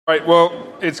Right,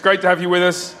 well, it's great to have you with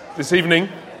us this evening.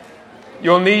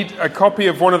 You'll need a copy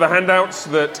of one of the handouts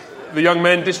that the young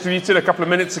men distributed a couple of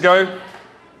minutes ago.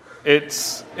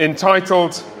 It's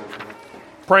entitled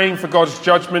Praying for God's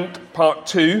Judgment, Part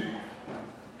 2.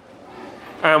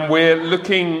 And we're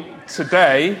looking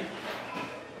today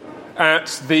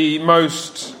at the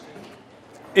most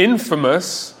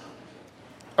infamous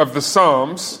of the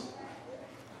Psalms,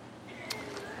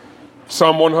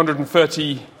 Psalm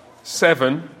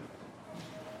 137.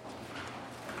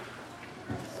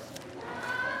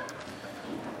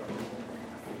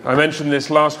 I mentioned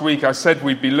this last week. I said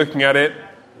we'd be looking at it.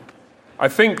 I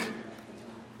think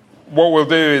what we'll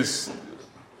do is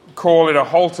call it a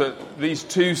halt at these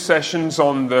two sessions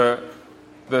on the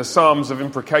Psalms of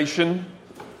imprecation.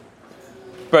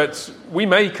 But we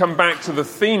may come back to the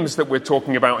themes that we're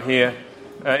talking about here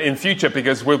in future,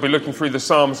 because we'll be looking through the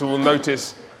Psalms and we'll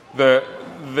notice the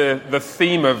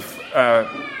theme of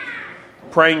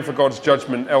praying for God's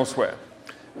judgment elsewhere.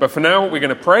 But for now, we're going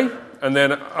to pray, and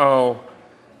then I'll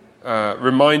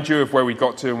remind you of where we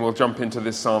got to, and we'll jump into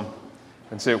this psalm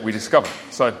and see what we discover.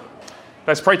 So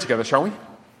let's pray together, shall we?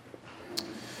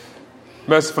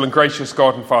 Merciful and gracious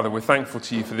God and Father, we're thankful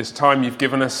to you for this time you've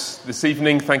given us this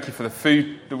evening. Thank you for the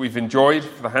food that we've enjoyed,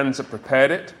 for the hands that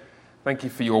prepared it. Thank you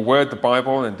for your word, the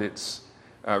Bible, and its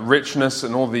richness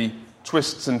and all the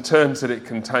twists and turns that it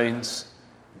contains.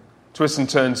 Twists and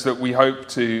turns that we hope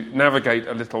to navigate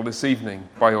a little this evening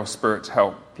by your Spirit's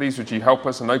help. Please would you help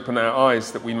us and open our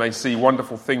eyes that we may see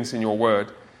wonderful things in your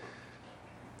word.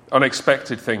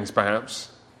 Unexpected things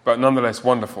perhaps, but nonetheless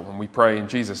wonderful. And we pray in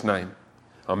Jesus' name.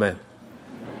 Amen.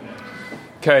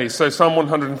 Okay, so Psalm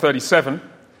 137.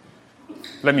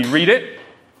 Let me read it.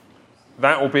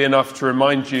 That will be enough to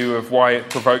remind you of why it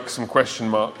provokes some question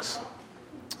marks.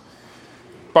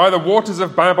 By the waters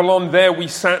of Babylon, there we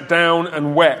sat down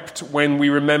and wept when we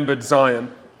remembered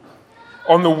Zion.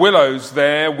 On the willows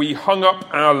there we hung up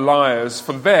our lyres,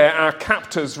 for there our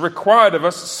captors required of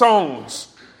us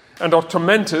songs, and our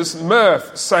tormentors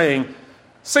mirth, saying,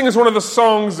 "Sing us one of the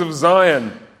songs of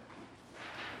Zion."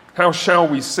 How shall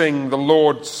we sing the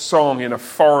Lord's song in a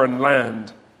foreign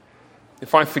land?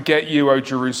 If I forget you, O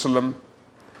Jerusalem,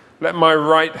 let my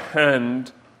right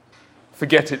hand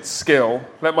forget its skill.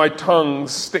 Let my tongue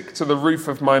stick to the roof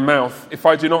of my mouth. If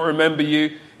I do not remember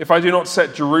you, if I do not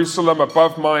set Jerusalem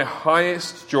above my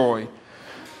highest joy.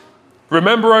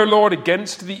 Remember, O Lord,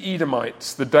 against the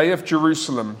Edomites, the day of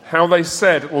Jerusalem, how they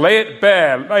said, lay it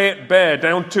bare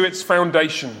down to its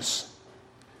foundations.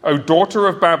 O daughter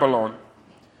of Babylon,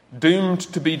 doomed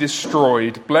to be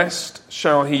destroyed, blessed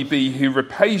shall he be who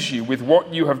repays you with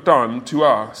what you have done to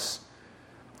us.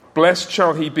 Blessed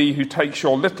shall he be who takes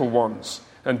your little ones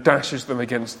and dashes them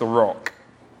against the rock.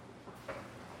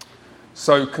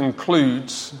 So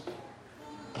concludes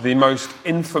the most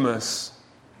infamous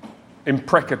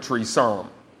imprecatory psalm.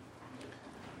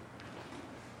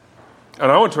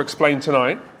 And I want to explain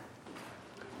tonight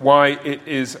why it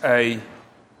is a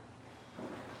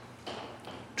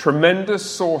tremendous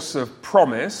source of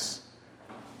promise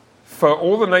for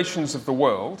all the nations of the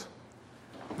world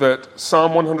that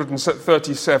Psalm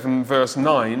 137 verse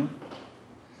 9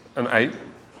 and 8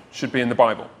 should be in the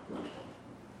Bible.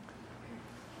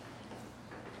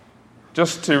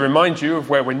 Just to remind you of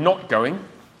where we're not going,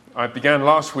 I began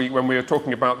last week when we were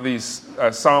talking about these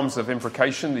Psalms of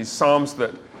imprecation, these Psalms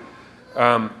that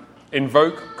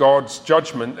invoke God's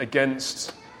judgment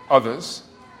against others,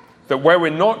 that where we're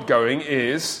not going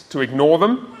is to ignore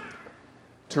them,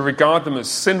 to regard them as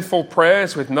sinful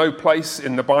prayers with no place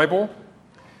in the Bible,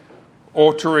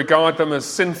 or to regard them as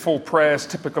sinful prayers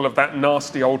typical of that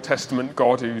nasty Old Testament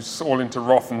God who's all into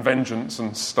wrath and vengeance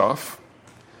and stuff.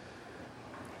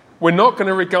 We're not going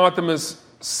to regard them as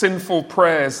sinful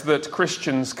prayers that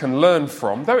Christians can learn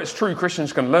from, though it's true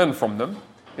Christians can learn from them.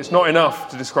 It's not enough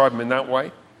to describe them in that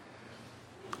way.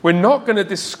 We're not going to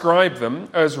describe them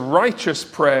as righteous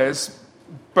prayers,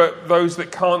 but those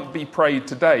that can't be prayed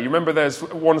today. You remember there's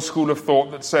one school of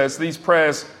thought that says these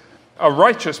prayers are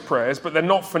righteous prayers, but they're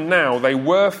not for now. They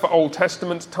were for Old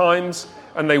Testament times,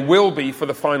 and they will be for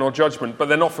the final judgment, but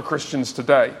they're not for Christians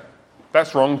today.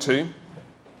 That's wrong too.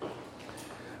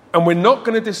 And we're not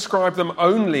going to describe them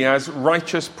only as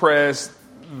righteous prayers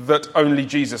that only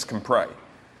Jesus can pray.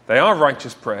 They are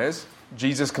righteous prayers.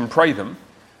 Jesus can pray them.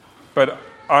 But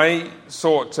I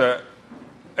sought to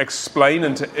explain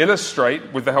and to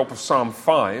illustrate, with the help of Psalm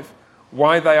 5,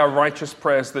 why they are righteous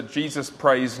prayers that Jesus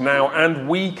prays now and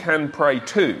we can pray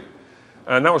too.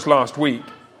 And that was last week.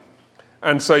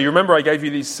 And so you remember I gave you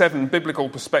these 7 biblical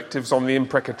perspectives on the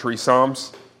imprecatory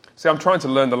Psalms. See, I'm trying to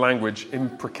learn the language,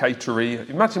 imprecatory.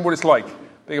 Imagine what it's like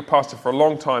being a pastor for a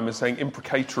long time and saying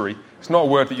imprecatory. It's not a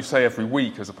word that you say every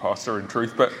week as a pastor, in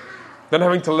truth, but then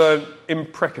having to learn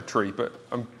imprecatory, but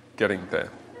I'm getting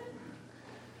there.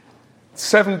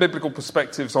 7 biblical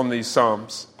perspectives on these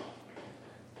Psalms.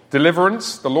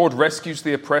 Deliverance, the Lord rescues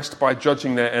the oppressed by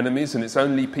judging their enemies, and it's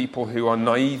only people who are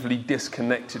naively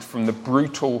disconnected from the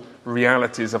brutal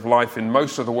realities of life in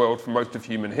most of the world, for most of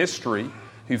human history,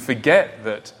 who forget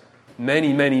that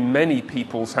many, many, many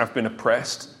peoples have been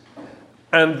oppressed,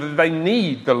 and that they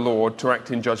need the Lord to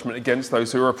act in judgment against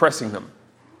those who are oppressing them.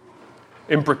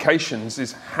 Imprecations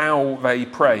is how they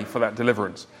pray for that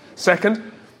deliverance.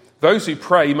 Second, those who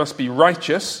pray must be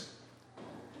righteous,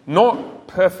 not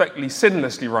perfectly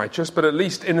sinlessly righteous, but at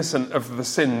least innocent of the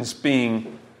sins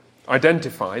being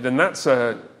identified. And that's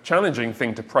a challenging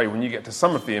thing to pray when you get to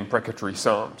some of the imprecatory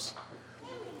Psalms.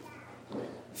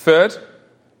 Third,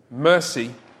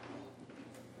 mercy.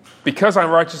 Because our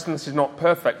righteousness is not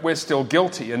perfect, we're still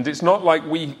guilty. And it's not like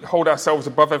we hold ourselves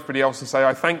above everybody else and say,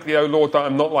 I thank thee, O Lord, that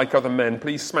I'm not like other men.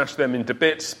 Please smash them into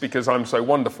bits because I'm so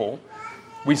wonderful.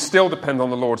 We still depend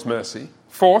on the Lord's mercy.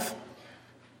 Fourth,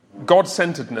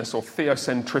 God-centeredness or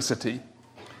theocentricity.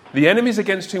 The enemies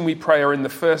against whom we pray are in the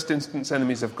first instance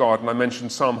enemies of God. And I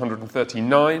mentioned Psalm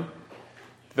 139.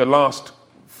 The last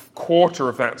quarter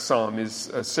of that psalm is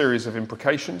a series of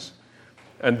imprecations.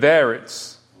 And there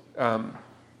it's,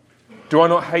 do I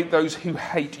not hate those who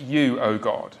hate you, O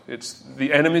God? It's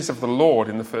the enemies of the Lord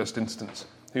in the first instance,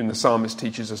 whom the psalmist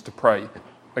teaches us to pray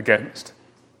against.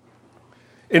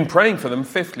 In praying for them,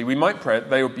 fifthly, we might pray that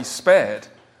they would be spared,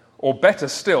 or better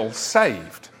still,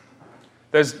 saved.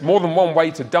 There's more than one way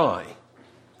to die.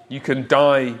 You can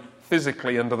die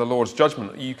physically under the Lord's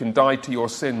judgment. You can die to your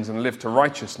sins and live to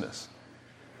righteousness.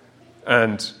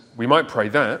 And we might pray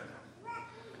that.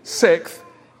 Sixth,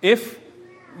 if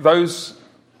those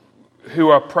who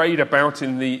are prayed about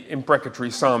in the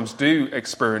imprecatory Psalms do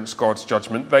experience God's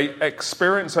judgment, they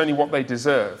experience only what they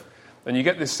deserve. And you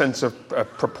get this sense of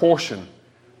proportion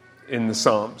in the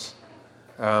Psalms.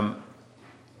 The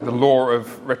law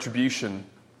of retribution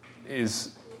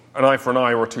is an eye for an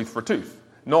eye or a tooth for a tooth.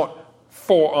 Not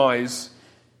 4 eyes,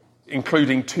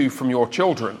 including 2 from your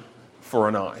children, for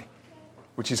an eye,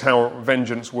 which is how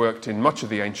vengeance worked in much of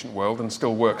the ancient world and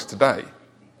still works today.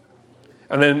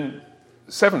 And then,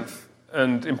 seventh,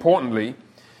 and importantly,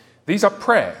 these are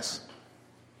prayers.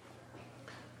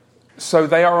 So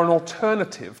they are an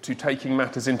alternative to taking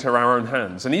matters into our own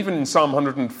hands. And even in Psalm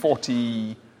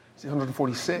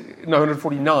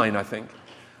 149, I think,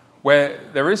 where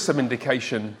there is some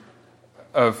indication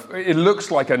of, it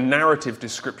looks like a narrative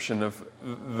description of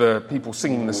the people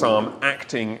singing the psalm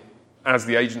acting as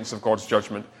the agents of God's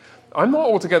judgment. I'm not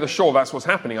altogether sure that's what's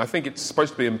happening. I think it's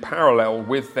supposed to be in parallel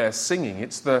with their singing.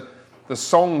 It's the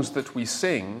songs that we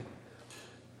sing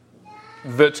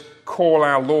that call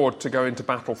our Lord to go into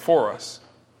battle for us.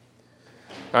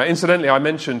 Incidentally, I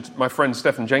mentioned my friend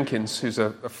Stephen Jenkins, who's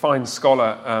a fine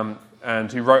scholar and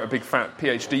who wrote a big fat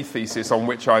PhD thesis on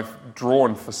which I've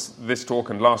drawn for this talk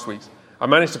and last week's. I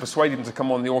managed to persuade him to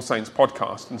come on the All Saints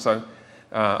podcast, and so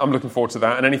I'm looking forward to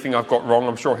that. And anything I've got wrong,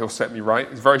 I'm sure he'll set me right.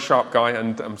 He's a very sharp guy,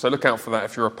 and so look out for that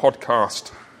if you're a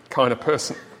podcast kind of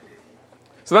person.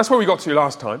 So that's where we got to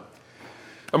last time.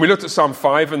 And we looked at Psalm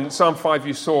 5, and Psalm 5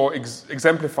 you saw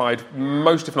exemplified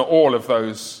most, if not all, of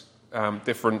those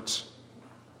different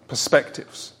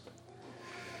perspectives.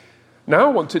 Now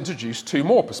I want to introduce 2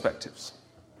 more perspectives.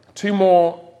 2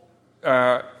 more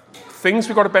things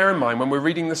we've got to bear in mind when we're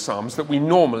reading the Psalms that we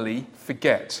normally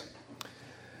forget.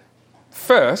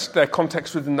 First, their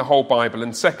context within the whole Bible,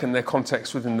 and second, their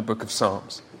context within the book of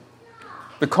Psalms.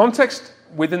 The context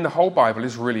within the whole Bible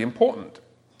is really important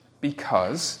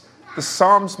because the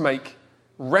Psalms make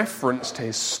reference to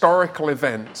historical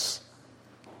events,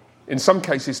 in some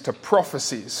cases to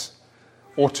prophecies,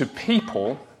 or to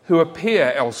people who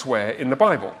appear elsewhere in the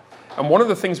Bible. And one of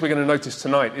the things we're going to notice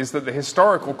tonight is that the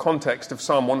historical context of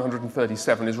Psalm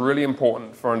 137 is really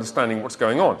important for understanding what's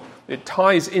going on. It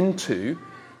ties into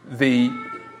the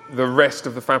rest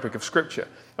of the fabric of Scripture.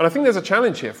 And I think there's a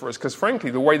challenge here for us, because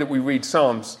frankly, the way that we read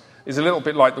Psalms is a little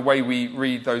bit like the way we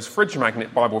read those fridge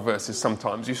magnet Bible verses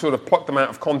sometimes. You sort of pluck them out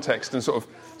of context and sort of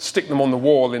stick them on the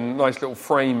wall in nice little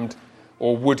framed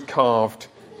or wood-carved,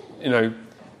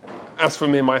 as for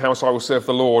me and my house, I will serve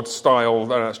the Lord style,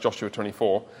 that's Joshua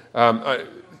 24,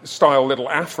 style little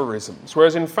aphorisms.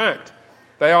 Whereas in fact,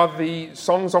 they are the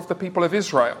songs of the people of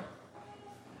Israel.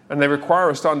 And they require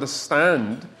us to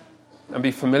understand and be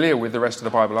familiar with the rest of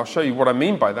the Bible. I'll show you what I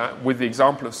mean by that with the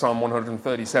example of Psalm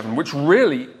 137, which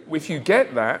really, if you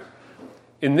get that,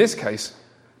 in this case,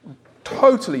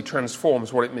 totally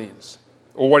transforms what it means.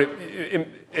 or what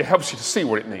it helps you to see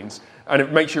what it means, and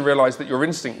it makes you realize that your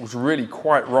instinct was really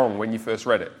quite wrong when you first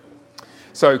read it.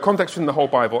 So context within the whole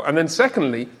Bible, and then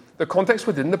secondly, the context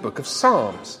within the book of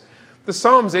Psalms. The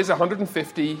Psalms is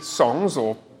 150 songs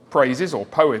or praises or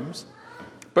poems,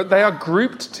 but they are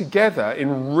grouped together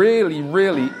in really,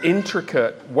 really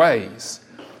intricate ways.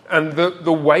 And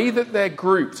the way that they're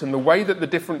grouped and the way that the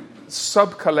different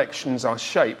sub-collections are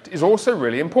shaped is also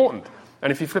really important.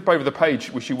 And if you flip over the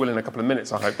page, which you will in a couple of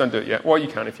minutes, I hope, don't do it yet. Well, you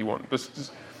can if you want. But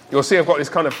you'll see I've got this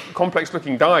kind of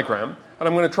complex-looking diagram, and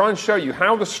I'm going to try and show you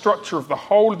how the structure of the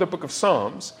whole of the book of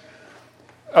Psalms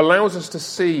allows us to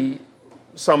see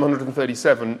Psalm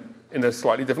 137 in a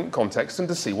slightly different context and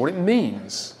to see what it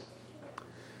means.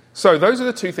 So those are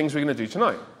the two things we're going to do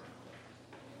tonight.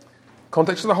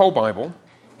 Context of the whole Bible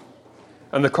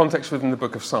and the context within the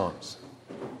book of Psalms.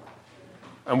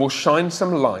 And we'll shine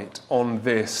some light on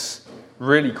this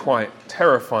really quite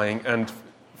terrifying and,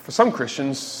 for some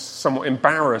Christians, somewhat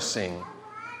embarrassing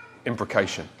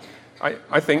imprecation.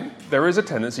 I think there is a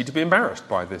tendency to be embarrassed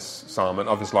by this psalm and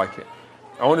others like it.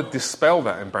 I want to dispel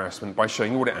that embarrassment by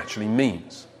showing you what it actually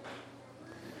means.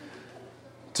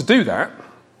 To do that,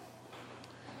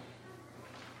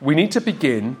 we need to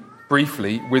begin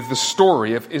briefly with the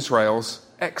story of Israel's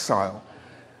exile.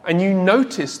 And you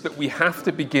notice that we have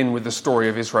to begin with the story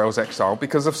of Israel's exile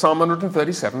because of Psalm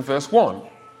 137, verse 1.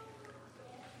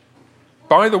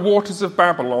 By the waters of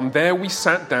Babylon, there we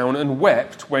sat down and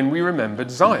wept when we remembered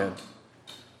Zion.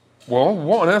 Well,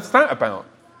 what on earth is that about?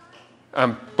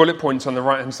 Bullet points on the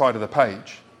right-hand side of the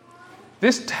page.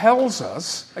 This tells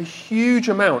us a huge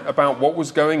amount about what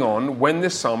was going on when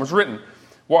this psalm was written.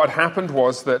 What had happened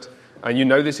was that, and you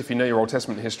know this if you know your Old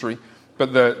Testament history,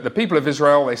 but the people of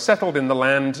Israel, they settled in the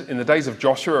land in the days of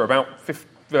Joshua, about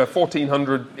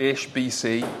 1400-ish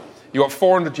BC. You got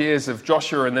 400 years of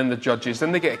Joshua and then the judges.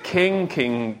 Then they get a king,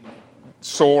 King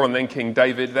Saul, and then King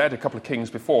David. They had a couple of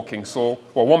kings before King Saul.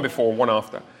 Well, one before, one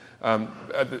after.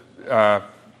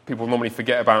 People normally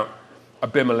forget about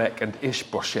Abimelech and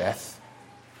Ishbosheth,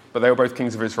 but they were both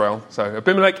kings of Israel. So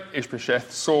Abimelech, Ishbosheth,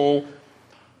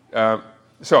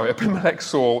 Abimelech,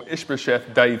 Saul,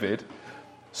 Ishbosheth, David,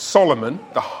 Solomon,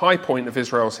 the high point of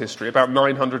Israel's history, about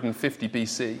 950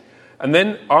 BC. And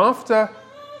then after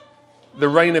the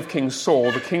reign of King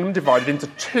Saul, the kingdom divided into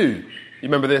two. You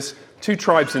remember this? 2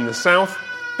 tribes in the south,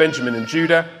 Benjamin and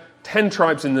Judah, 10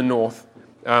 tribes in the north,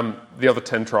 the other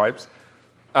 10 tribes,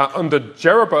 under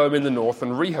Jeroboam in the north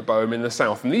and Rehoboam in the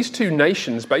south. And these two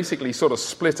nations basically sort of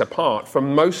split apart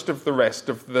from most of the rest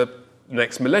of the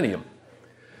next millennium.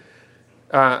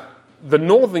 The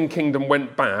northern kingdom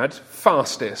went bad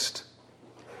fastest,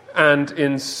 and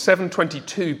in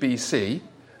 722 BC,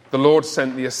 the Lord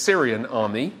sent the Assyrian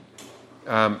army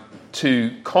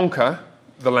to conquer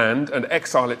the land and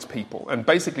exile its people. And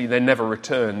basically they never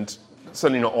returned,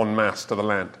 certainly not en masse, to the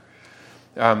land.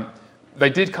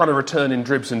 They did kind of return in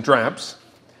dribs and drabs,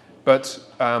 but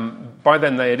by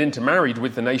then they had intermarried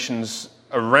with the nations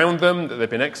around them that they'd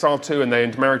been exiled to, and they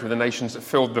intermarried with the nations that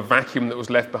filled the vacuum that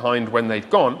was left behind when they'd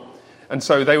gone. And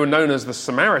so they were known as the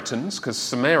Samaritans, because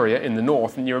Samaria in the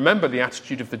north, and you remember the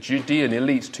attitude of the Judean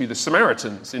elite to the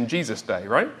Samaritans in Jesus' day,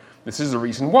 right? This is the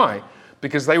reason why.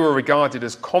 Because they were regarded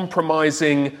as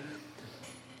compromising,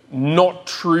 not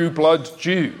true blood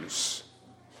Jews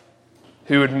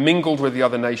who had mingled with the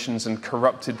other nations and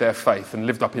corrupted their faith and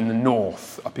lived up in the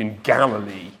north, up in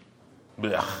Galilee,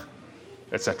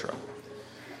 etc.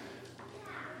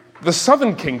 The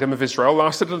southern kingdom of Israel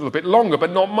lasted a little bit longer,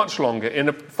 but not much longer.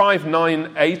 In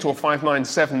 598 or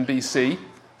 597 BC,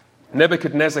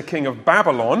 Nebuchadnezzar, king of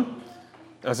Babylon,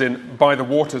 as in by the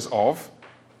waters of,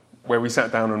 where we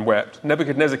sat down and wept,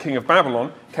 Nebuchadnezzar, king of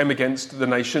Babylon, came against the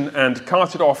nation and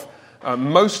carted off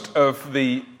most of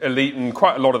the elite and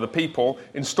quite a lot of the people,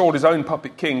 installed his own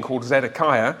puppet king called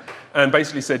Zedekiah, and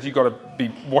basically said, you've got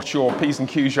to watch your P's and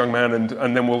Q's, young man,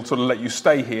 and then we'll sort of let you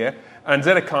stay here. And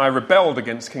Zedekiah rebelled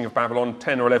against king of Babylon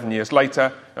 10 or 11 years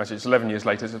later. Actually, it's 11 years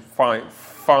later. It's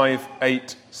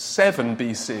 587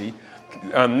 BC.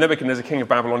 Nebuchadnezzar, king of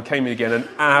Babylon, came in again and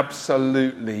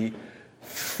absolutely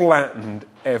flattened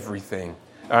everything.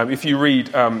 If you read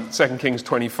 2 Kings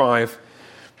 25,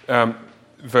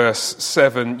 verse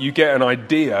 7, you get an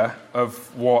idea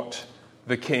of what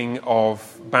the king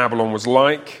of Babylon was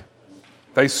like.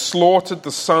 They slaughtered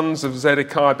the sons of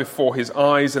Zedekiah before his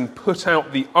eyes and put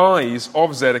out the eyes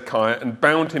of Zedekiah and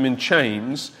bound him in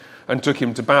chains and took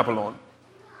him to Babylon.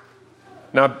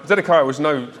 Now, Zedekiah was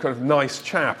no kind of nice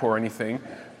chap or anything,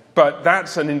 but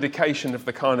that's an indication of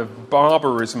the kind of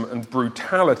barbarism and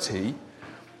brutality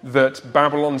that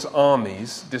Babylon's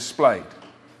armies displayed.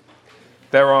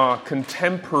 There are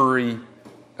contemporary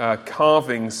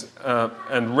carvings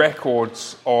and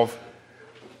records of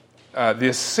the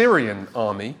Assyrian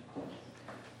army,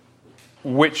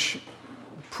 which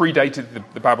predated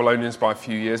the Babylonians by a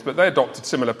few years, but they adopted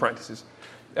similar practices,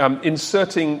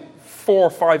 inserting 4 or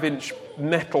 5 inch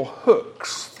metal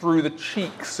hooks through the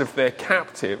cheeks of their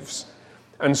captives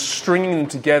and stringing them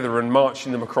together and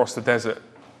marching them across the desert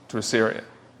to Assyria.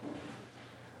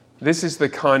 This is the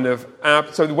kind of...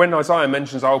 so when Isaiah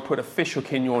mentions, I'll put a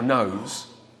fishhook in your nose,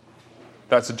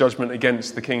 that's a judgment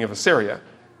against the king of Assyria.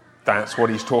 That's what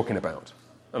he's talking about.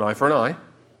 An eye for an eye,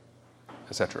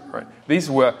 etc. Right? These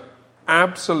were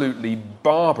absolutely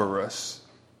barbarous,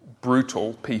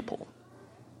 brutal people.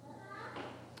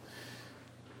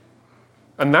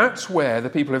 And that's where the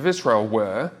people of Israel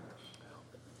were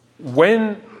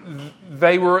when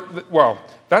they were... Well,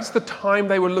 that's the time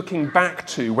they were looking back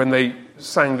to when they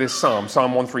sang this psalm,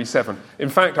 Psalm 137. In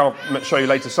fact, I'll show you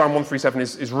later, Psalm 137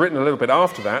 is written a little bit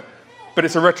after that, but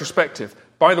it's a retrospective.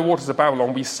 By the waters of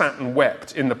Babylon, we sat and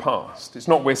wept in the past. It's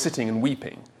not we're sitting and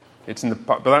weeping. It's in the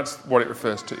past, but that's what it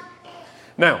refers to.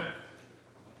 Now,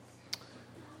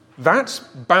 that's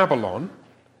Babylon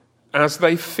as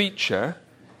they feature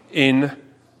in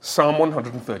Psalm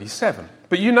 137.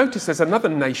 But you notice there's another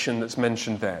nation that's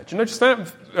mentioned there. Do you notice that?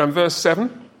 Verse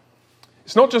 7.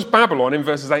 It's not just Babylon in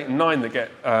verses 8 and 9 that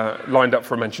get lined up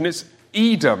for a mention. It's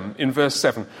Edom in verse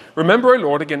 7. Remember, O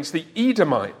Lord, against the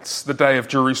Edomites, the day of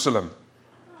Jerusalem.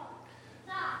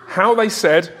 How they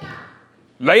said,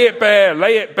 lay it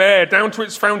bare, down to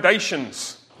its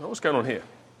foundations. What's going on here?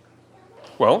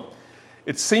 Well,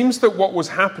 it seems that what was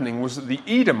happening was that the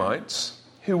Edomites,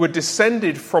 who were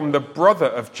descended from the brother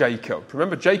of Jacob.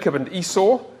 Remember Jacob and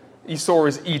Esau? Esau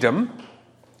is Edom.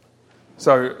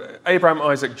 So Abraham,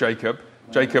 Isaac, Jacob,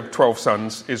 12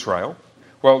 sons, Israel.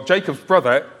 Well, Jacob's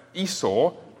brother,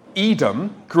 Esau,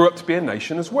 Edom, grew up to be a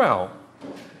nation as well.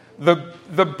 The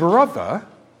brother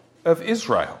of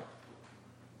Israel.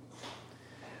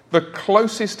 The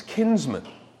closest kinsman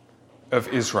of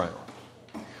Israel,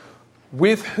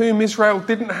 with whom Israel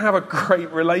didn't have a great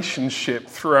relationship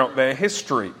throughout their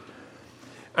history.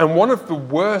 And one of the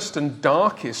worst and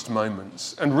darkest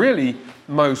moments, and really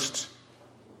most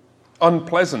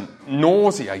unpleasant,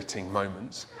 nauseating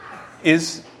moments,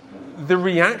 is the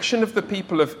reaction of the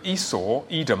people of Esau,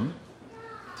 Edom,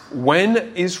 when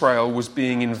Israel was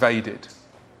being invaded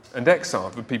and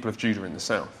exiled, the people of Judah in the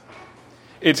south.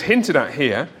 It's hinted at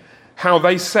here how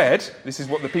they said, this is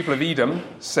what the people of Edom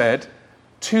said,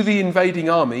 to the invading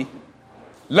army,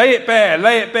 lay it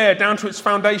bare, down to its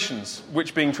foundations,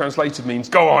 which being translated means,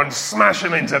 go on, smash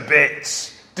them into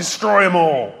bits, destroy them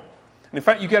all. And in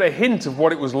fact, you get a hint of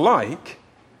what it was like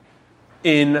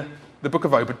in the book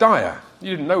of Obadiah.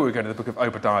 You didn't know we were going to the book of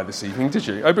Obadiah this evening, did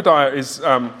you? Obadiah is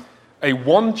a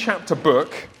 1-chapter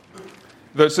book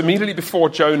that's immediately before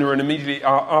Jonah and immediately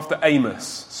after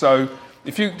Amos. So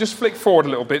if you just flick forward a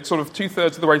little bit, sort of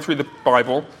 2/3 of the way through the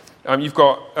Bible, you've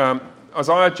got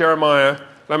Isaiah, Jeremiah,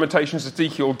 Lamentations,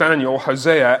 Ezekiel, Daniel,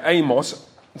 Hosea,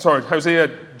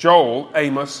 Joel,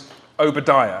 Amos,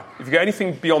 Obadiah. If you get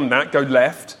anything beyond that, go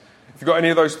left. If you've got any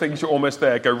of those things, you're almost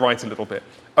there, go right a little bit.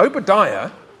 Obadiah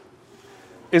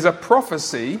is a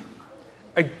prophecy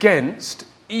against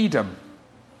Edom.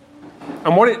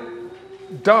 And what it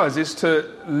does is to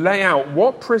lay out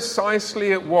what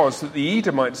precisely it was that the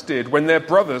Edomites did when their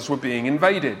brothers were being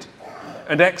invaded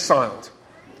and exiled,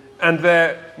 and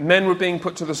their men were being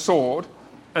put to the sword,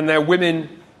 and their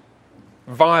women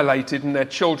violated and their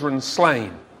children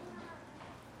slain.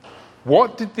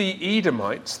 What did the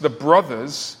Edomites, the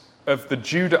brothers of the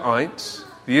Judahites,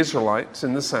 the Israelites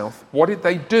in the south, what did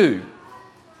they do?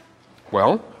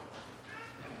 Well,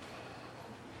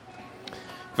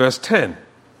 verse 10.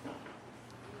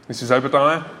 This is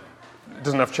Obadiah. It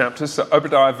doesn't have chapters, so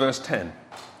Obadiah verse 10.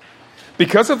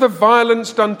 Because of the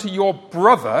violence done to your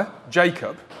brother,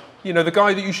 Jacob, you know, the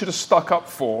guy that you should have stuck up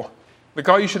for, the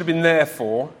guy you should have been there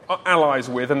for, allies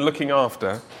with and looking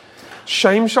after,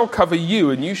 shame shall cover you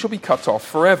and you shall be cut off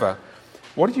forever.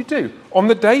 What did you do? On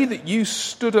the day that you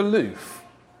stood aloof,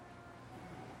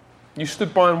 you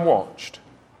stood by and watched.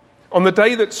 On the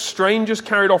day that strangers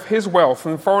carried off his wealth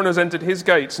and foreigners entered his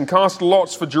gates and cast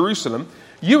lots for Jerusalem,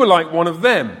 you were like one of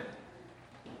them.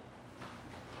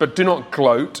 But do not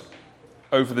gloat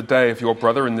over the day of your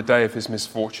brother in the day of his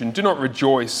misfortune. Do not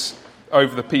rejoice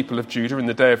over the people of Judah in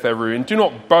the day of their ruin. Do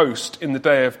not boast in the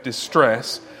day of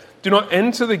distress. Do not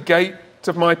enter the gate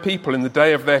of my people in the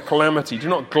day of their calamity. Do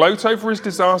not gloat over his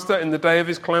disaster in the day of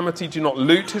his calamity. Do not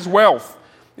loot his wealth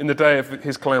in the day of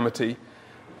his calamity.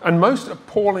 And most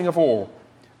appalling of all,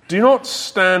 do not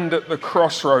stand at the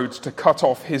crossroads to cut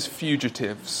off his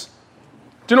fugitives.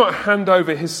 Do not hand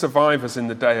over his survivors in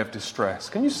the day of distress.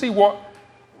 Can you see what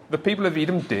the people of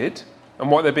Edom did and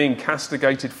what they're being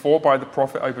castigated for by the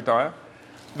prophet Obadiah?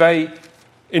 They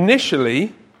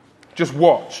initially just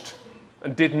watched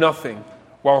and did nothing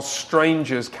while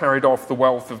strangers carried off the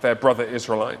wealth of their brother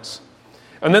Israelites.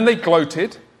 And then they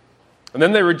gloated, and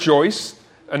then they rejoiced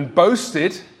and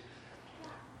boasted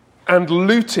and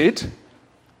looted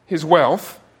his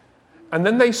wealth. And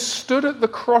then they stood at the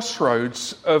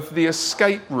crossroads of the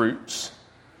escape routes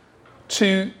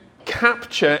to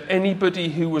capture anybody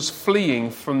who was fleeing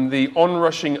from the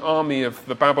onrushing army of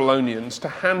the Babylonians, to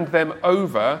hand them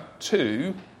over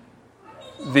to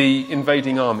the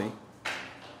invading army.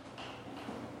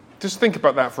 Just think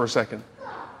about that for a second.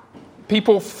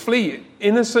 People flee,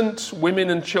 innocent women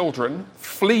and children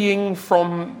fleeing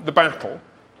from the battle,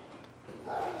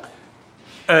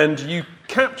 and you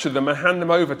capture them and hand them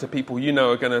over to people you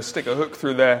know are going to stick a hook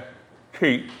through their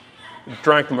feet and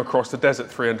drag them across the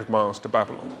desert 300 miles to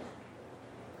Babylon.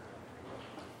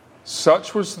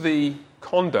 Such was the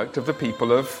conduct of the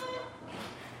people of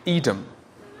Edom.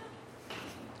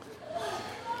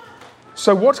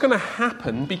 So what's going to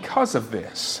happen because of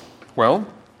this? Well,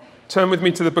 turn with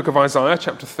me to the book of Isaiah,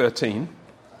 chapter 13.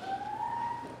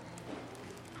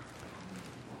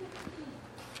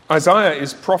 Isaiah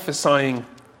is prophesying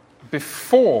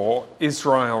before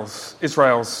Israel's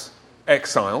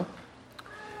exile.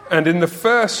 And in the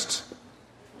first,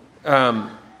 after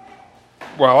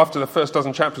the first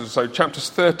dozen chapters or so, chapters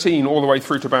 13 all the way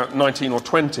through to about 19 or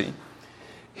 20,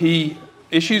 he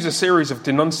issues a series of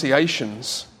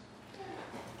denunciations,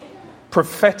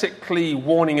 prophetically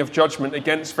warning of judgment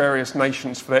against various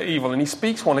nations for their evil. And he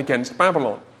speaks one against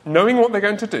Babylon. Knowing what they're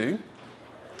going to do,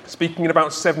 speaking in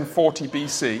about 740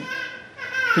 BC,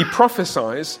 he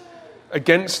prophesies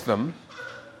against them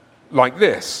like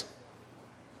this.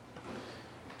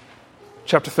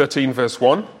 Chapter 13, verse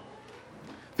 1.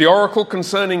 The oracle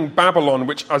concerning Babylon,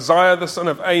 which Isaiah the son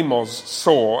of Amos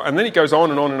saw. And then he goes on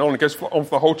and on and on. It goes on for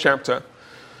the whole chapter.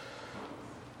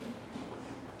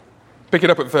 Pick it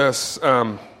up at verse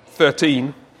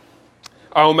 13.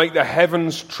 I will make the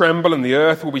heavens tremble, and the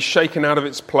earth will be shaken out of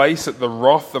its place at the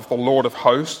wrath of the Lord of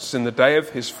hosts in the day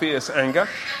of his fierce anger.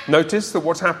 Notice that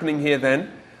what's happening here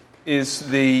then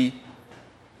is it's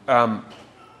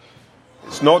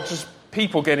not just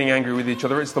people getting angry with each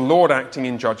other, it's the Lord acting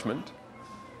in judgment.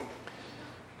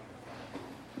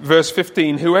 Verse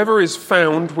 15, whoever is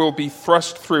found will be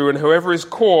thrust through, and whoever is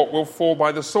caught will fall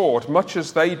by the sword, much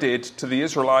as they did to the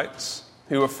Israelites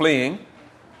who were fleeing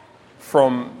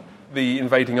from the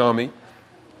invading army.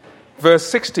 Verse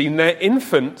 16, their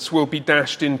infants will be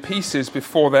dashed in pieces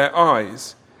before their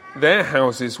eyes. Their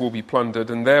houses will be plundered,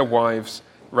 and their wives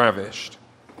ravished.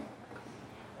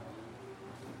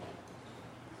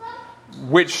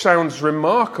 Which sounds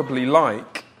remarkably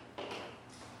like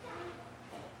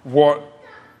what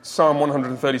Psalm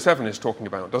 137 is talking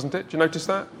about, doesn't it? Do you notice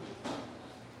that?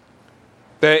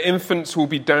 Their infants will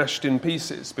be dashed in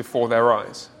pieces before their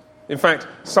eyes. In fact,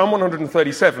 Psalm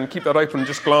 137, keep that open and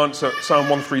just glance at Psalm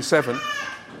 137,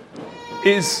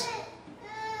 is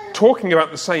talking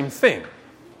about the same thing.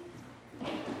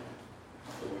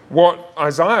 What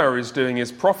Isaiah is doing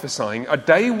is prophesying a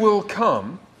day will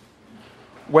come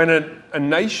when a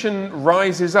nation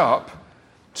rises up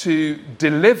to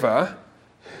deliver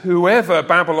whoever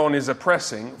Babylon is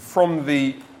oppressing from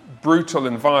the brutal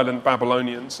and violent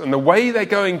Babylonians. And the way they're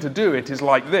going to do it is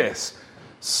like this.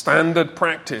 Standard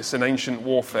practice in ancient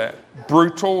warfare.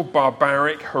 Brutal,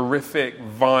 barbaric, horrific,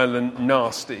 violent,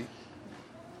 nasty.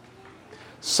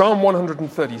 Psalm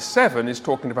 137 is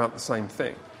talking about the same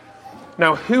thing.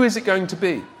 Now, who is it going to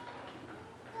be?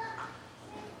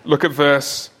 Look at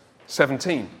verse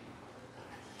 17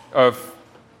 of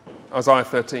Isaiah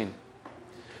 13.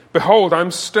 Behold, I'm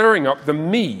stirring up the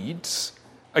Medes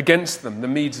against them. The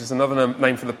Medes is another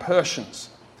name for the Persians.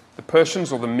 The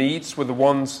Persians or the Medes were the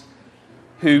ones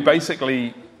who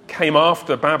basically came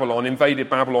after Babylon, invaded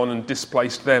Babylon and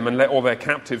displaced them and let all their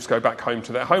captives go back home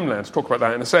to their homelands. Talk about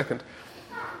that in a second.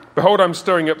 Behold, I'm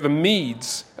stirring up the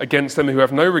Medes against them who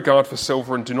have no regard for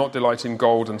silver and do not delight in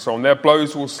gold and so on. Their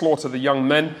blows will slaughter the young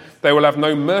men. They will have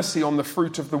no mercy on the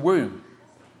fruit of the womb.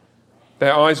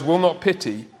 Their eyes will not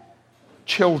pity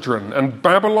children. And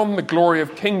Babylon, the glory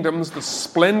of kingdoms, the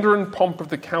splendor and pomp of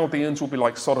the Chaldeans will be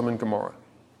like Sodom and Gomorrah.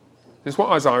 This is what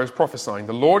Isaiah is prophesying.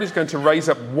 The Lord is going to raise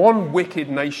up one wicked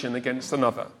nation against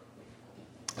another.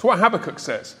 That's what Habakkuk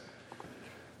says.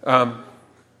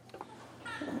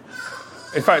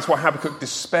 In fact, it's what Habakkuk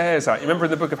despairs at. You remember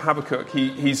in the book of Habakkuk,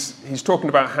 he's talking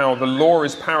about how the law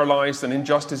is paralyzed and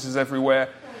injustice is everywhere.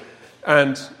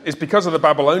 And it's because of the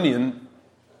Babylonian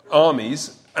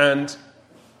armies And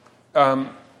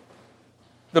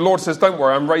the Lord says, don't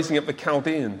worry, I'm raising up the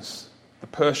Chaldeans, the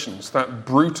Persians, that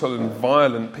brutal and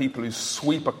violent people who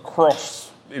sweep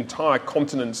across entire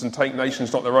continents and take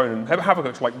nations not their own. And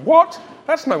Habakkuk's like, what?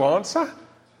 That's no answer.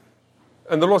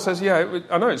 And the Lord says, yeah,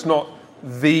 I know it's not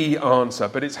the answer,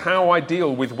 but it's how I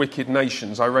deal with wicked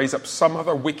nations. I raise up some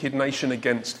other wicked nation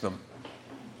against them.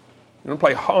 You don't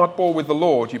play hardball with the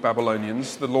Lord, you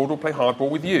Babylonians. The Lord will play hardball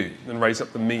with you and raise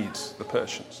up the Medes, the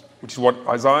Persians, which is what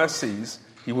Isaiah sees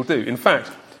he will do. In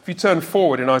fact, if you turn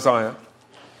forward in Isaiah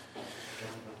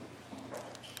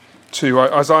to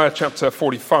Isaiah chapter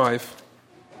 45,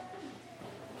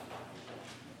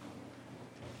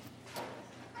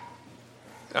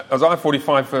 Isaiah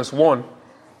 45 verse 1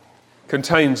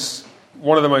 contains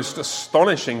one of the most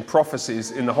astonishing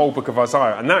prophecies in the whole book of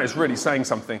Isaiah, and that is really saying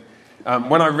something.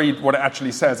 When I read what it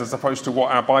actually says, as opposed to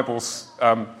what our Bibles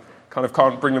kind of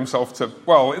can't bring themselves to,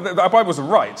 well, our Bibles are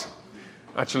right,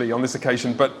 actually, on this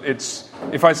occasion, but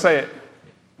if I say it,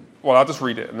 well, I'll just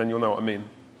read it and then you'll know what I mean.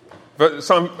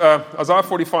 Isaiah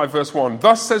 45 verse 1,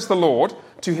 thus says the Lord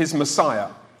to his Messiah,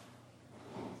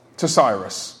 to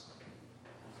Cyrus,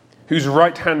 whose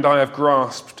right hand I have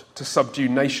grasped to subdue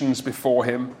nations before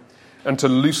him and to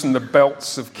loosen the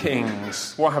belts of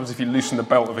kings. What happens if you loosen the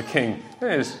belt of a king?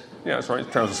 Yeah, that's right, his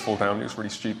trousers fall down, he looks really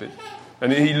stupid.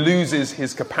 And he loses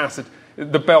his capacity.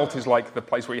 The belt is like the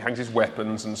place where he hangs his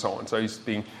weapons and so on, so he's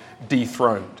being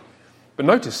dethroned. But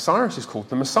notice, Cyrus is called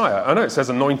the Messiah. I know it says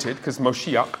anointed, because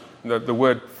Moshiach, the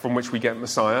word from which we get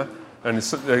Messiah, and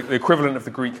it's the equivalent of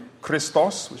the Greek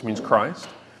Christos, which means Christ.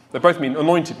 They both mean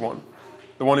anointed one,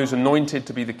 the one who's anointed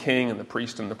to be the king and the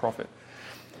priest and the prophet.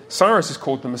 Cyrus is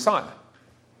called the Messiah,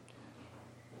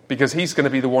 because he's going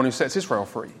to be the one who sets Israel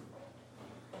free.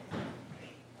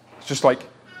 It's just like,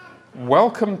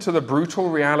 welcome to the brutal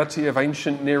reality of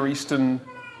ancient Near Eastern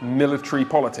military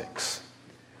politics,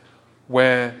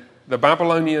 where the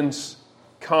Babylonians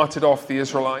carted off the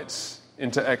Israelites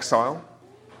into exile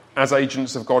as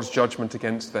agents of God's judgment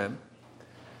against them.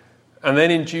 And then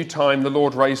in due time, the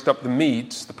Lord raised up the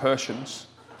Medes, the Persians,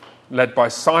 led by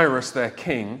Cyrus, their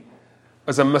king,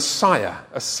 as a Messiah,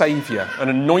 a saviour, an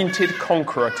anointed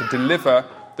conqueror to deliver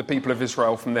the people of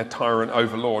Israel from their tyrant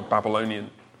overlord,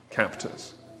 Babylonian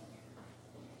captors.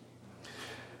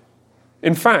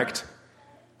 In fact,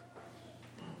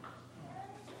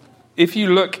 if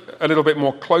you look a little bit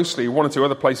more closely, one or two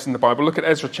other places in the Bible, look at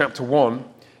Ezra chapter 1,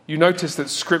 you notice that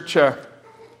Scripture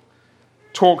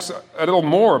talks a little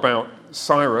more about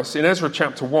Cyrus. In Ezra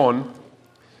chapter 1,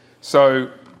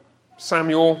 so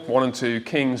Samuel 1 and 2,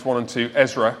 Kings 1 and 2,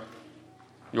 Ezra,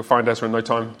 you'll find Ezra in no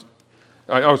time.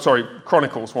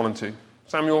 Chronicles 1 and 2.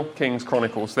 Samuel, Kings,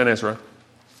 Chronicles, then Ezra.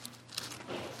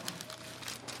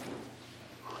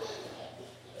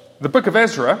 The book of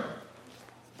Ezra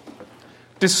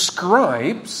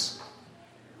describes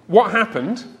what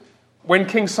happened when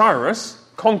King Cyrus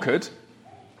conquered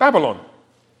Babylon.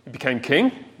 He became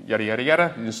king, yada, yada, yada.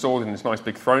 He installed in this nice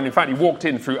big throne. In fact, he walked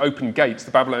in through open gates. The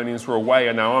Babylonians were away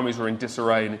and their armies were in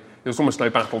disarray, and there was almost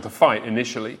no battle to fight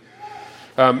initially.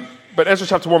 But Ezra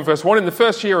chapter 1, verse 1, in the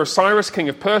first year of Cyrus, king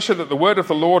of Persia, that the word of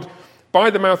the Lord by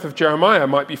the mouth of Jeremiah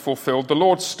might be fulfilled, the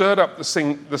Lord stirred up the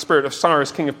spirit of Cyrus,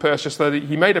 king of Persia, so that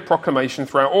he made a proclamation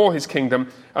throughout all his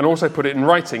kingdom and also put it in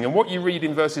writing. And what you read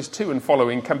in verses 2 and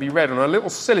following can be read on a little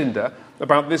cylinder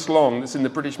about this long that's in the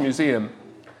British Museum,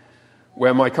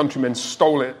 where my countrymen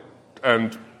stole it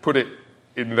and put it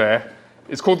in there.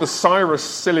 It's called the Cyrus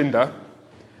cylinder,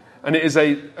 and it is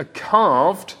a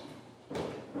carved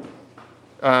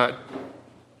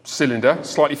cylinder,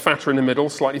 slightly fatter in the middle,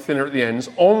 slightly thinner at the ends,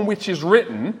 on which is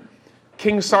written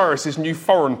King Cyrus's new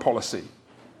foreign policy.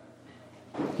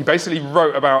 He basically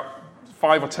wrote about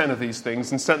 5 or 10 of these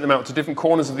things and sent them out to different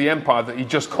corners of the empire that he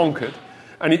just conquered.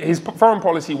 And his foreign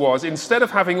policy was, instead of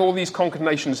having all these conquered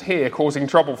nations here causing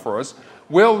trouble for us,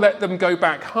 we'll let them go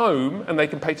back home and they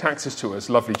can pay taxes to us.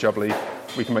 Lovely jubbly,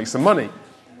 we can make some money.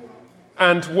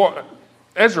 And what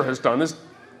Ezra has done is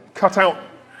cut out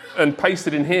and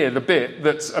pasted in here the bit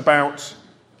that's about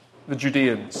the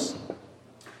Judeans.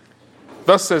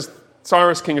 Thus says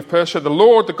Cyrus, king of Persia, the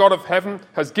Lord, the God of heaven,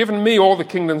 has given me all the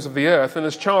kingdoms of the earth and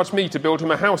has charged me to build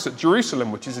him a house at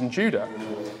Jerusalem, which is in Judah.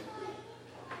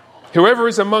 Whoever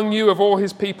is among you of all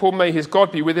his people, may his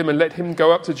God be with him, and let him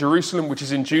go up to Jerusalem, which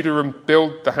is in Judah, and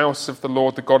build the house of the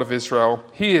Lord, the God of Israel.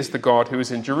 He is the God who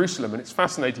is in Jerusalem. And it's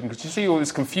fascinating because you see all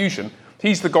this confusion.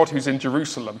 He's the God who's in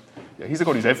Jerusalem. Yeah, he's the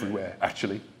God who's everywhere,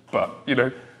 actually.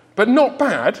 But not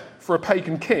bad for a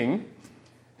pagan king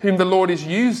whom the Lord is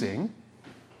using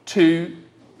to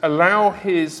allow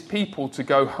his people to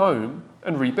go home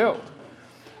and rebuild.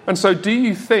 And so do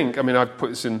you think, I've put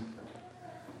this in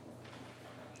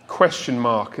question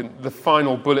mark in the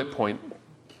final bullet point.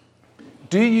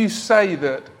 Do you say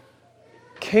that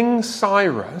King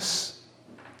Cyrus,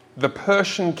 the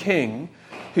Persian king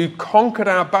who conquered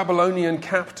our Babylonian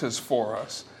captors for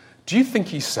us, do you think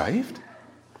he's saved?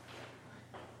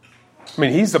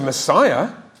 He's the Messiah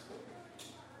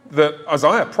that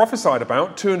Isaiah prophesied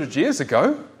about 200 years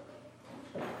ago.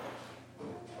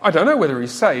 I don't know whether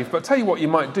he's saved, but tell you what you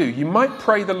might do. You might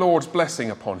pray the Lord's blessing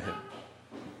upon him,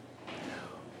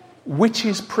 which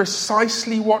is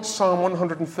precisely what Psalm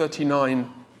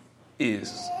 139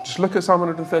 is. Just look at Psalm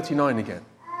 139 again.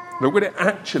 Look what it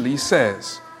actually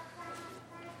says.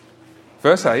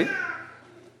 Verse 8,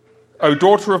 O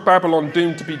daughter of Babylon,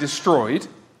 doomed to be destroyed,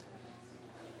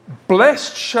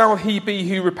 blessed shall he be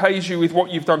who repays you with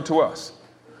what you've done to us.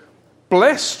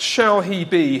 Blessed shall he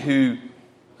be who,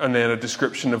 and then a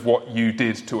description of what you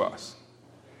did to us.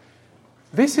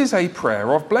 This is a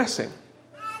prayer of blessing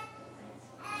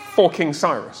for King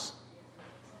Cyrus.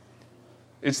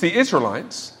 It's the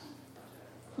Israelites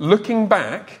looking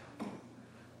back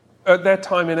at their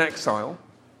time in exile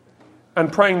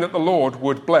and praying that the Lord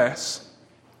would bless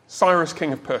Cyrus,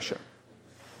 king of Persia,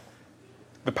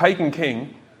 the pagan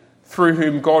king through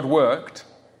whom God worked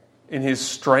in his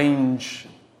strange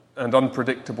and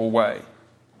unpredictable way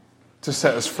to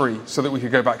set us free so that we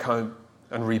could go back home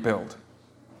and rebuild.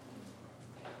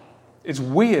 It's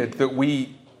weird that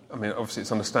obviously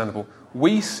it's understandable,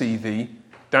 we see the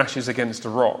dashes against a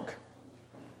rock.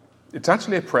 It's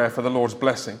actually a prayer for the Lord's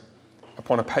blessing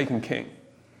upon a pagan king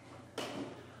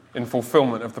in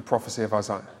fulfillment of the prophecy of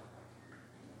Isaiah.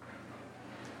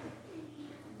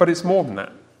 But it's more than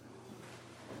that.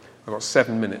 I've got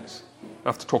 7 minutes. I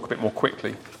have to talk a bit more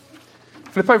quickly.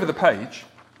 Flip over the page,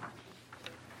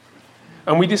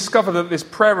 and we discover that this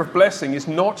prayer of blessing is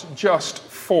not just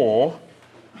for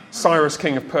Cyrus,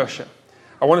 king of Persia.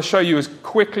 I want to show you as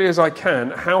quickly as I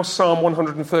can how Psalm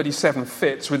 137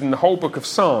 fits within the whole book of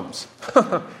Psalms.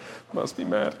 Must be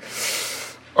mad.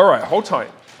 All right, hold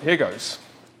tight. Here goes.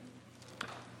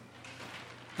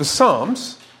 The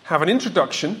Psalms have an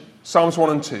introduction, Psalms 1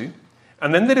 and 2,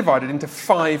 and then they're divided into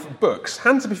 5 books.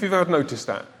 Hands up if you've ever noticed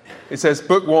that. It says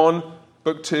book 1,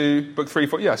 book 2, book 3,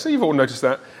 4. Yeah, so you've all noticed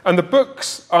that. And the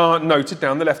books are noted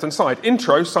down the left-hand side.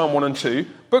 Intro, Psalm 1 and 2.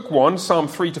 Book 1, Psalm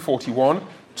 3 to 41.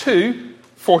 2,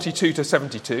 42 to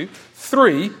 72.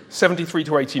 3, 73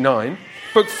 to 89.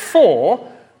 Book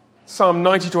 4, Psalm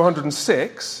 90 to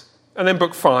 106. And then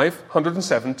book 5,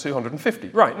 107 to 150.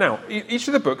 Right, now, each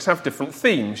of the books have different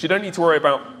themes. You don't need to worry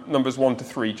about numbers 1 to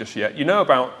 3 just yet. You know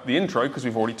about the intro because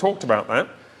we've already talked about that.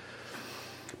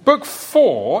 Book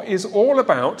 4 is all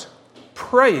about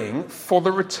praying for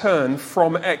the return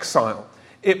from exile.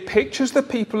 It pictures the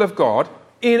people of God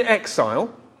in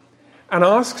exile and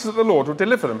asks that the Lord will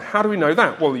deliver them. How do we know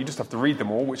that? Well, you just have to read them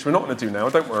all, which we're not going to do now,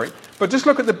 don't worry. But just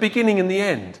look at the beginning and the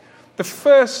end. The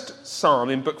first psalm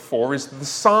in book 4 is the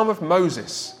Psalm of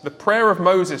Moses, the prayer of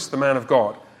Moses, the man of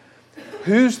God.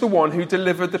 Who's the one who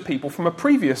delivered the people from a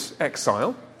previous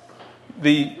exile?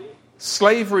 The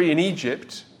slavery in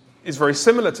Egypt is very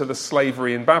similar to the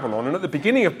slavery in Babylon. And at the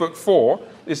beginning of book 4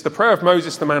 is the prayer of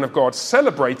Moses, the man of God,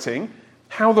 celebrating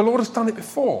how the Lord has done it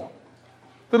before.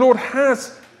 The Lord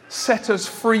has set us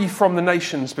free from the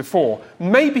nations before.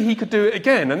 Maybe he could do it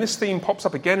again. And this theme pops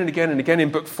up again and again and again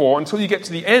in book 4 until you get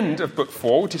to the end of book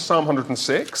 4, which is Psalm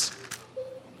 106.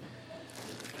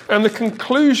 And the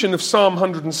conclusion of Psalm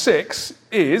 106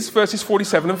 is verses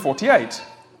 47 and 48.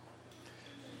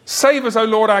 Save us, O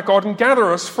Lord our God, and gather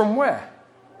us from where?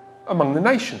 Among the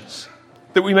nations,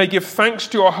 that we may give thanks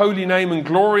to your holy name and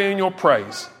glory in your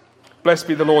praise. Blessed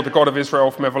be the Lord, the God of Israel,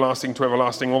 from everlasting to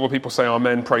everlasting. All the people say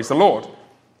amen, praise the Lord.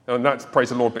 And that's praise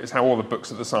the Lord, but it's how all the books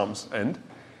of the Psalms end.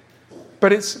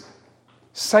 But it's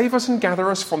save us and gather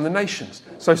us from the nations.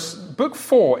 So book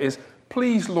 4 is,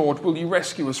 please, Lord, will you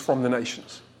rescue us from the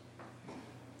nations?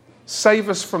 Save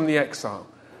us from the exile.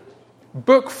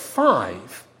 Book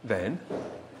 5, then,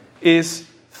 is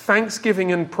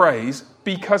thanksgiving and praise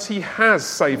because he has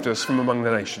saved us from among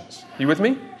the nations. You with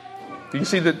me? You can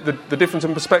see the difference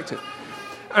in perspective.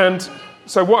 And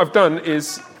so what I've done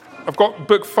is I've got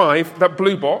book 5, that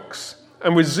blue box,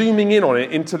 and we're zooming in on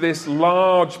it into this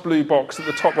large blue box at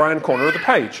the top right-hand corner of the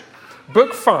page.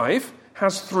 Book 5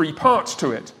 has 3 parts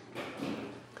to it.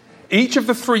 Each of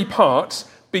the 3 parts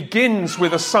begins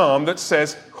with a psalm that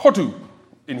says hodu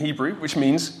in Hebrew, which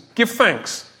means give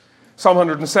thanks. Psalm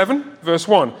 107, verse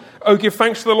 1. Oh, give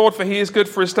thanks to the Lord, for he is good,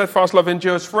 for his steadfast love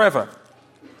endures forever.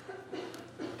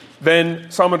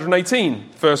 Then Psalm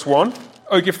 118, verse 1.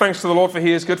 Oh, give thanks to the Lord, for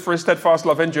he is good, for his steadfast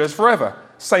love endures forever.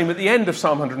 Same at the end of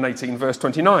Psalm 118, verse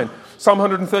 29. Psalm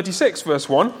 136, verse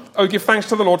 1. Oh, give thanks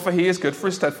to the Lord, for he is good, for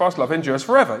his steadfast love endures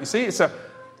forever. You see, it's a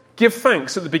give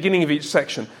thanks at the beginning of each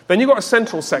section. Then you've got a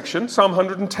central section, Psalm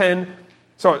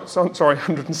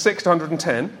 106 to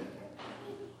 110.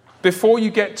 Before you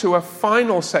get to a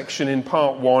final section in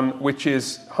part 1, which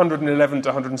is 111 to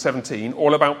 117,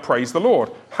 all about praise the Lord.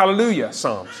 Hallelujah,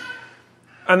 Psalms.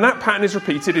 And that pattern is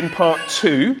repeated in part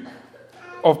 2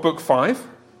 of book 5,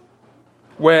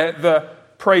 where the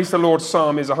praise the Lord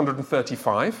psalm is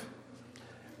 135.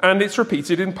 And it's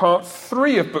repeated in part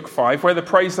 3 of book 5, where the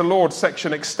praise the Lord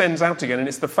section extends out again, and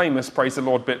it's the famous praise the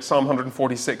Lord bit, Psalm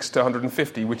 146 to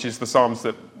 150, which is the psalms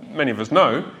that many of us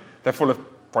know. They're full of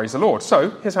praise the Lord.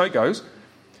 So, here's how it goes.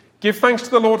 Give thanks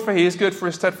to the Lord, for he is good, for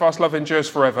his steadfast love endures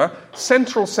forever.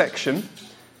 Central section,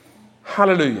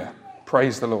 hallelujah,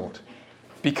 praise the Lord,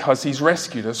 because he's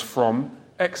rescued us from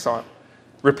exile.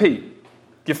 Repeat.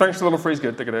 Give thanks to the Lord, for he is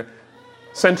good.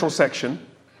 Central section,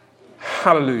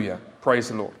 hallelujah, praise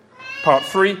the Lord. Part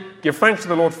 3, give thanks to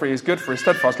the Lord, for he is good, for his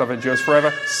steadfast love endures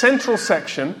forever. Central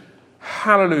section,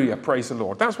 hallelujah, praise the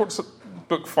Lord. That's what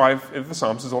book 5 of the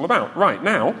Psalms is all about. Right,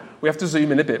 now we have to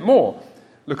zoom in a bit more.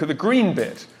 Look at the green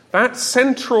bit. That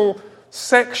central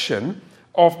section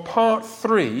of part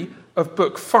 3 of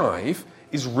book 5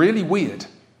 is really weird.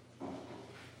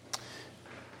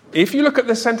 If you look at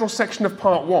the central section of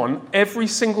part 1, every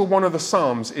single one of the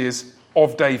Psalms is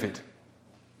of David.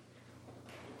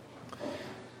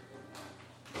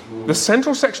 The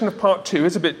central section of part 2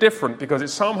 is a bit different because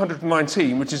it's Psalm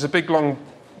 119, which is a big long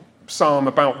psalm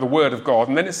about the word of God,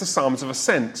 and then it's the Psalms of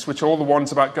Ascents, which are all the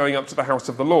ones about going up to the house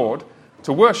of the Lord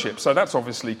to worship. So that's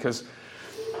obviously because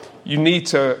you need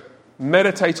to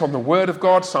meditate on the word of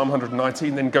God, Psalm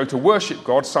 119, then go to worship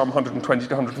God, Psalm 120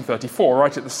 to 134,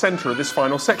 right at the centre of this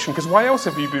final section. Because why else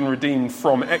have you been redeemed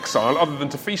from exile other than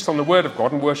to feast on the word of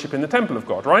God and worship in the temple of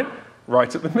God, right?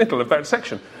 Right at the middle of that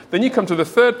section. Then you come to the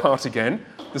third part again,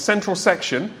 the central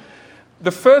section.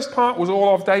 The first part was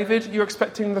all of David. You're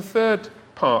expecting the third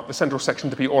part, the central section,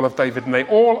 to be all of David, and they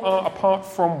all are apart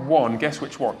from one. Guess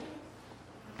which one?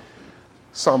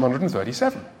 Psalm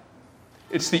 137.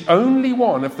 It's the only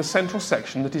one of the central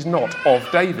section that is not of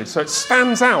David. So it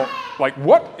stands out like,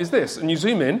 what is this? And you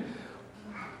zoom in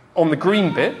on the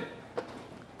green bit.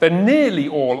 They're nearly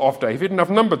all of David, and I've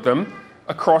numbered them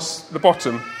across the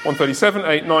bottom. 137,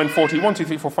 8, 9, 40, 1, 2,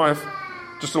 3, 4, 5,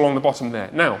 just along the bottom there.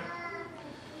 Now,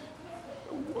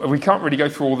 we can't really go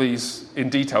through all these in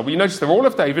detail, but you notice they're all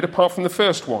of David apart from the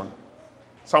first one,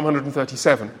 Psalm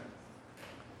 137.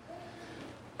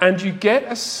 And you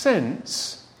get a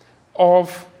sense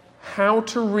of how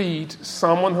to read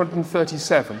Psalm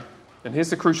 137. And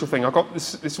here's the crucial thing. I've got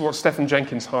this is what Stephen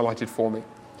Jenkins highlighted for me.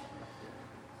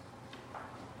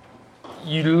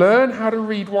 You learn how to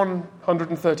read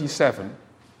 137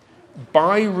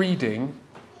 by reading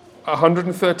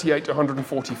 138 to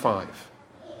 145.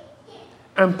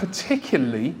 And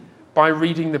particularly by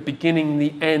reading the beginning and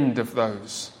the end of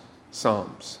those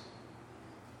Psalms.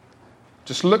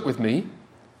 Just look with me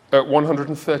at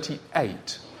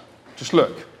 138. Just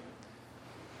look.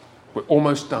 We're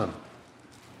almost done.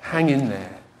 Hang in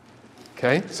there.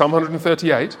 Okay, Psalm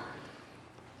 138.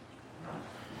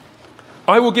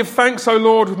 I will give thanks, O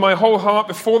Lord, with my whole heart.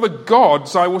 Before the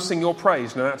gods I will sing your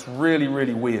praise. Now that's really,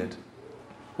 really weird.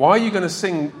 Why are you going to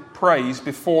sing praise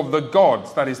before the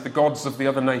gods, that is, the gods of the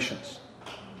other nations?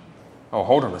 Oh,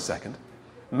 hold on a second.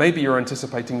 Maybe you're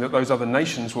anticipating that those other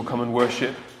nations will come and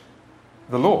worship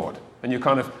the Lord, and you're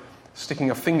kind of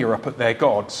sticking a finger up at their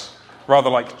gods,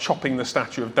 rather like chopping the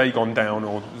statue of Dagon down,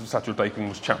 or the statue of Dagon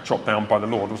was chopped down by the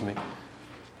Lord, wasn't he?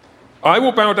 I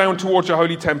will bow down towards your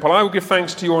holy temple. I will give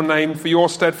thanks to your name for your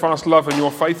steadfast love and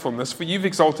your faithfulness, for you've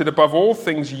exalted above all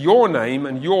things your name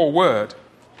and your word.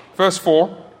 Verse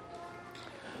 4.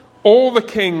 All the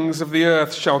kings of the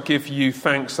earth shall give you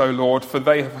thanks, O Lord, for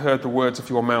they have heard the words of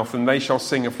your mouth, and they shall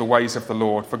sing of the ways of the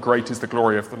Lord, for great is the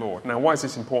glory of the Lord. Now, why is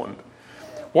this important?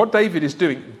 What David is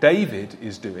doing,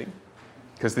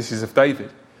 because this is of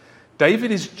David, David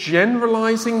is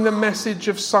generalizing the message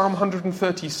of Psalm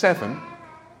 137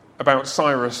 about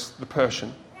Cyrus the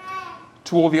Persian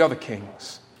to all the other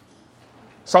kings.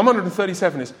 Psalm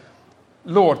 137 is,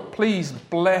 Lord, please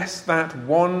bless that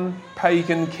one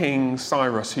pagan king,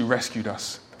 Cyrus, who rescued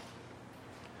us.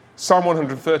 Psalm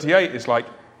 138 is like,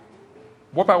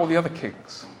 what about all the other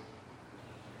kings?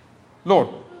 Lord,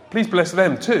 please bless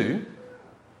them too.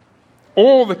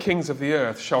 All the kings of the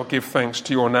earth shall give thanks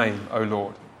to your name, O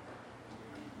Lord.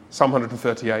 Psalm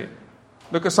 138.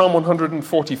 Look at Psalm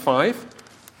 145.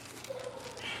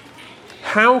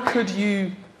 How could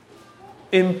you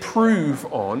improve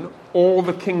on all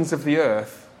the kings of the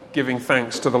earth giving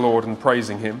thanks to the Lord and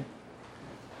praising him?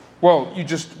 Well, you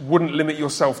just wouldn't limit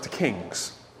yourself to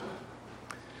kings.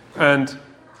 And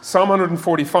Psalm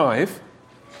 145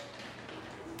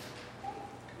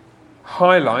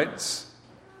 highlights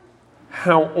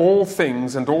how all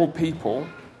things and all people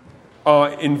are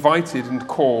invited and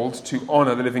called to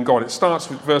honour the living God. It starts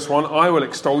with verse 1, I will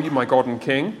extol you, my God and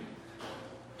King,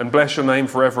 and bless your name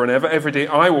forever and ever. Every day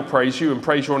I will praise you and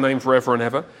praise your name forever and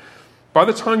ever. By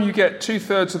the time you get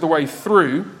 2/3 of the way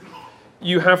through,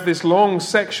 you have this long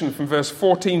section from verse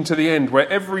 14 to the end where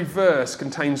every verse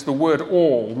contains the word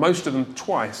all, most of them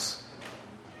twice.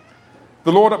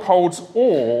 The Lord upholds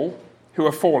all who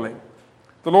are falling.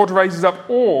 The Lord raises up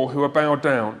all who are bowed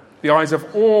down. The eyes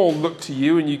of all look to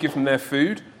you and you give them their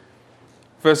food.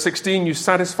 Verse 16, you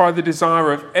satisfy the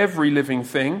desire of every living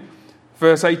thing.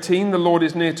 Verse 18, the Lord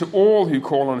is near to all who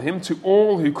call on him, to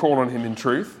all who call on him in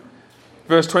truth.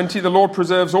 Verse 20, the Lord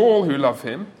preserves all who love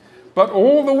him, but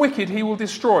all the wicked he will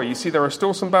destroy. You see, there are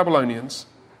still some Babylonians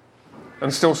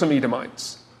and still some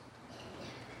Edomites.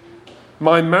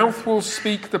 My mouth will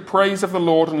speak the praise of the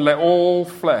Lord, and let all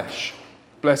flesh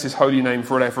bless his holy name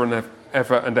forever and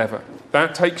ever and ever.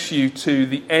 That takes you to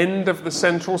the end of the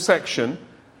central section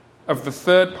of the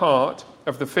third part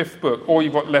of the fifth book. All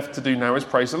you've got left to do now is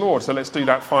praise the Lord. So let's do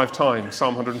that 5 times,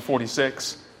 Psalm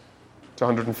 146 to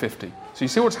 150. So you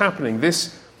see what's happening.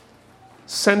 This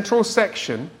central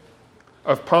section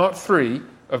of part 3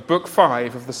 of book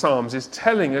 5 of the Psalms is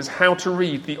telling us how to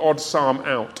read the odd psalm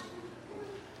out.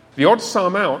 The odd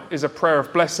psalm out is a prayer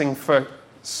of blessing for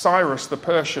Cyrus the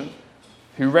Persian,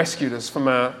 who rescued us from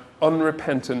our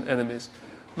unrepentant enemies.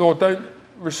 Lord, don't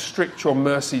restrict your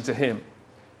mercy to him.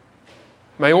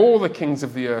 May all the kings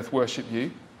of the earth worship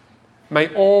you.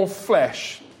 May all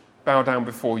flesh bow down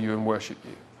before you and worship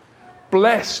you.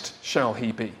 Blessed shall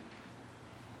he be.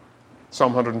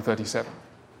 Psalm 137.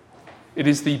 It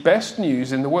is the best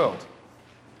news in the world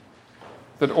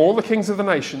that all the kings of the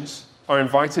nations are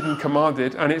invited and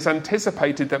commanded, and it's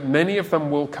anticipated that many of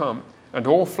them will come, and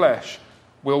all flesh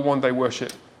will one day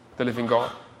worship the living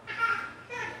God.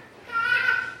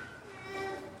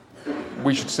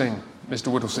 We should sing,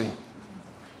 Mr. Whittlesey.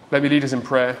 Let me lead us in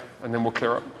prayer, and then we'll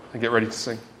clear up and get ready to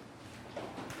sing.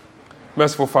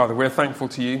 Merciful Father, we're thankful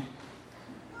to you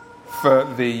for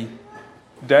the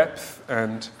depth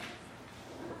and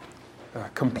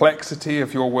complexity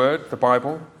of your word, the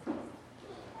Bible.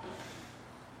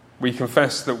 We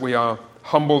confess that we are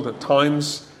humbled at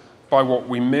times by what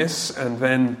we miss and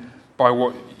then by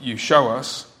what you show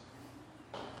us.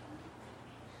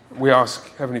 We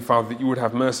ask, Heavenly Father, that you would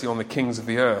have mercy on the kings of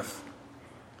the earth.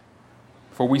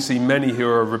 For we see many who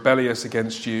are rebellious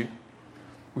against you.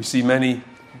 We see many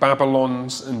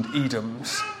Babylons and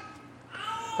Edoms.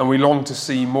 And we long to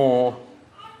see more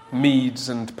Medes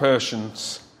and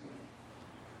Persians.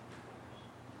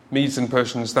 Medes and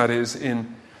Persians, that is,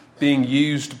 in being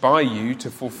used by you to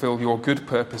fulfill your good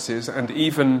purposes, and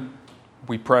even,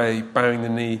 we pray, bowing the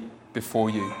knee before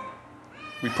you.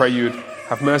 We pray you would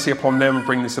have mercy upon them and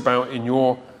bring this about in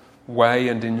your way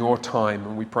and in your time.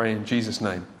 And we pray in Jesus'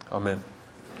 name. Amen.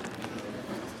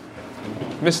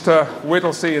 Mr.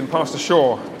 Whittlesey and Pastor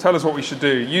Shaw, tell us what we should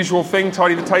do. Usual thing,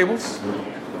 tidy the tables?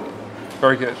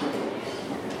 Very good.